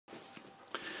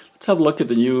Let's have a look at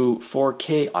the new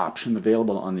 4K option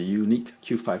available on the Yuneec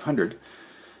Q500.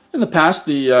 In the past,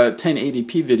 the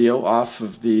 1080p video off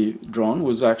of the drone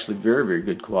was actually very, very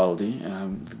good quality.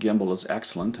 The gimbal is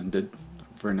excellent and did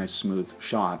very nice smooth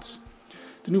shots.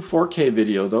 The new 4K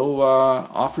video, though,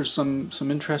 offers some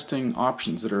interesting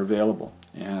options that are available.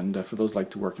 And for those who like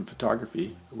to work in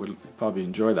photography, would probably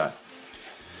enjoy that.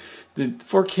 The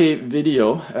 4K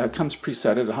video comes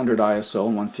preset at 100 ISO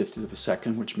and 1/50th of a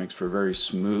second, which makes for very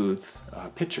smooth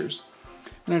pictures.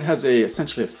 And it has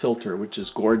essentially a filter, which is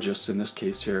gorgeous. In this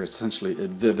case here, essentially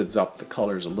it vivids up the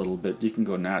colors a little bit. You can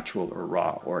go natural or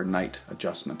raw or night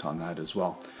adjustment on that as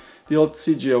well. The old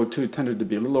CG02 tended to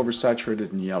be a little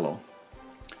oversaturated in yellow.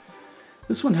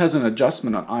 This one has an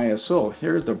adjustment on ISO.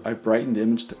 Here I brightened the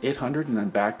image to 800 and then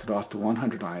backed it off to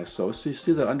 100 ISO. So you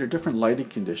see that under different lighting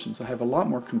conditions I have a lot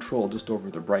more control just over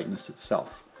the brightness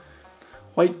itself.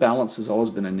 White balance has always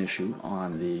been an issue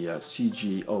on the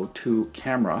CG02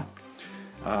 camera.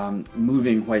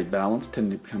 Moving white balance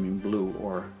tending to becoming blue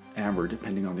or amber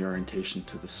depending on the orientation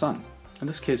to the sun. In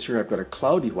this case here I've got a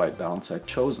cloudy white balance I've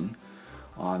chosen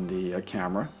on the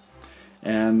camera.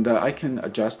 And I can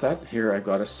adjust that. Here I've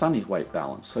got a sunny white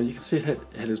balance. So you can see that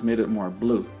it has made it more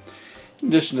blue. In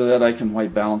addition to that, I can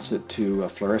white balance it to a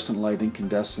fluorescent light,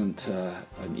 incandescent,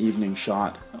 an evening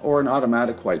shot, or an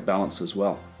automatic white balance as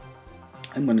well.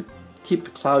 I'm going to keep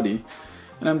the cloudy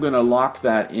and I'm going to lock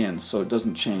that in so it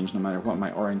doesn't change no matter what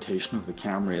my orientation of the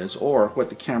camera is or what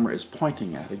the camera is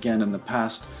pointing at. Again, in the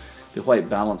past, the white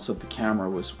balance of the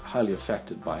camera was highly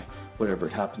affected by whatever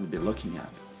it happened to be looking at.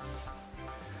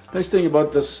 The nice thing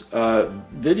about this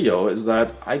video is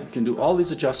that I can do all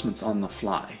these adjustments on the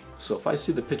fly. So if I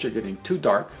see the picture getting too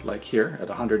dark, like here at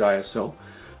 100 ISO,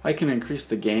 I can increase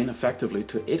the gain effectively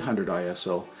to 800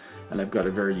 ISO and I've got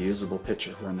a very usable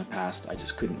picture, where in the past I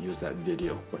just couldn't use that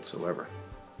video whatsoever.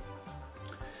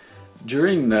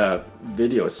 During the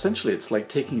video, essentially it's like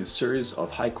taking a series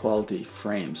of high quality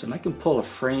frames, and I can pull a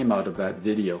frame out of that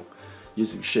video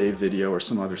using Shave Video or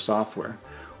some other software.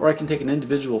 Or I can take an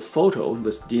individual photo.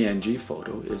 This DNG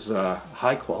photo is a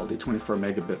high quality 24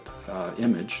 megabit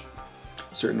image,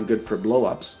 certainly good for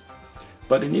blow-ups.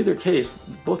 But in either case,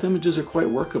 both images are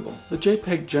quite workable. The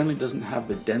JPEG generally doesn't have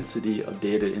the density of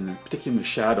data in particularly in the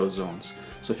shadow zones.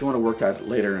 So if you want to work at it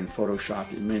later in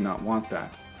Photoshop, you may not want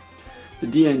that. The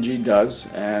DNG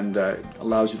does, and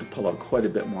allows you to pull out quite a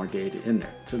bit more data in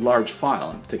there. It's a large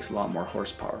file and it takes a lot more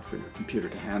horsepower for your computer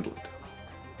to handle it.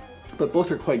 But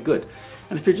both are quite good.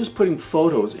 And if you're just putting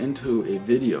photos into a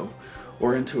video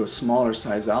or into a smaller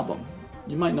size album,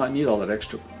 you might not need all that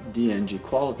extra DNG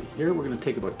quality. Here we're going to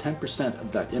take about 10%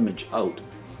 of that image out,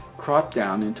 crop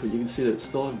down into it. You can see that it's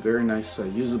still a very nice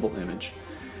usable image.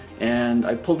 And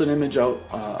I pulled an image out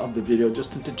of the video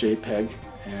just into JPEG,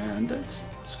 and it's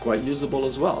quite usable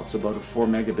as well. It's about a 4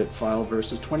 megabit file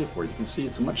versus 24. You can see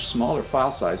it's a much smaller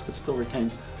file size, but still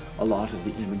retains a lot of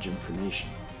the image information.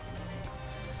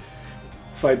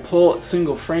 If I pull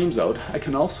single frames out, I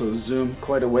can also zoom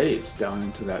quite a ways down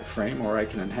into that frame, or I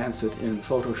can enhance it in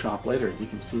Photoshop later. You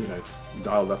can see that I've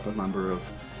dialed up a number of,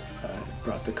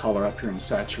 brought the color up here in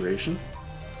saturation.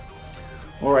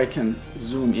 Or I can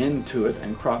zoom into it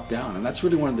and crop down. And that's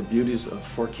really one of the beauties of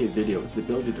 4K video, is the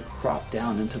ability to crop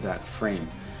down into that frame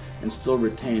and still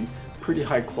retain pretty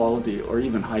high quality or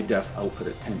even high def output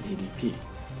at 1080p.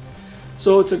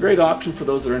 So it's a great option for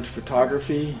those that are into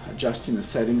photography, adjusting the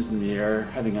settings in the air,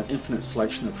 having an infinite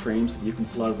selection of frames that you can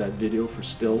pull out of that video for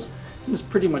stills. And it's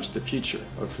pretty much the future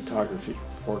of photography,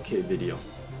 4K video.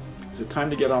 Is it time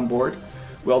to get on board?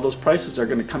 Well, those prices are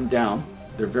going to come down.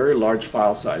 They're very large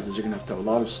file sizes. You're going to have a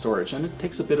lot of storage, and it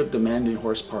takes a bit of demanding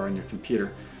horsepower on your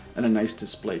computer and a nice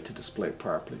display to display it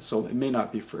properly. So it may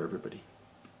not be for everybody.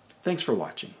 Thanks for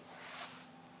watching.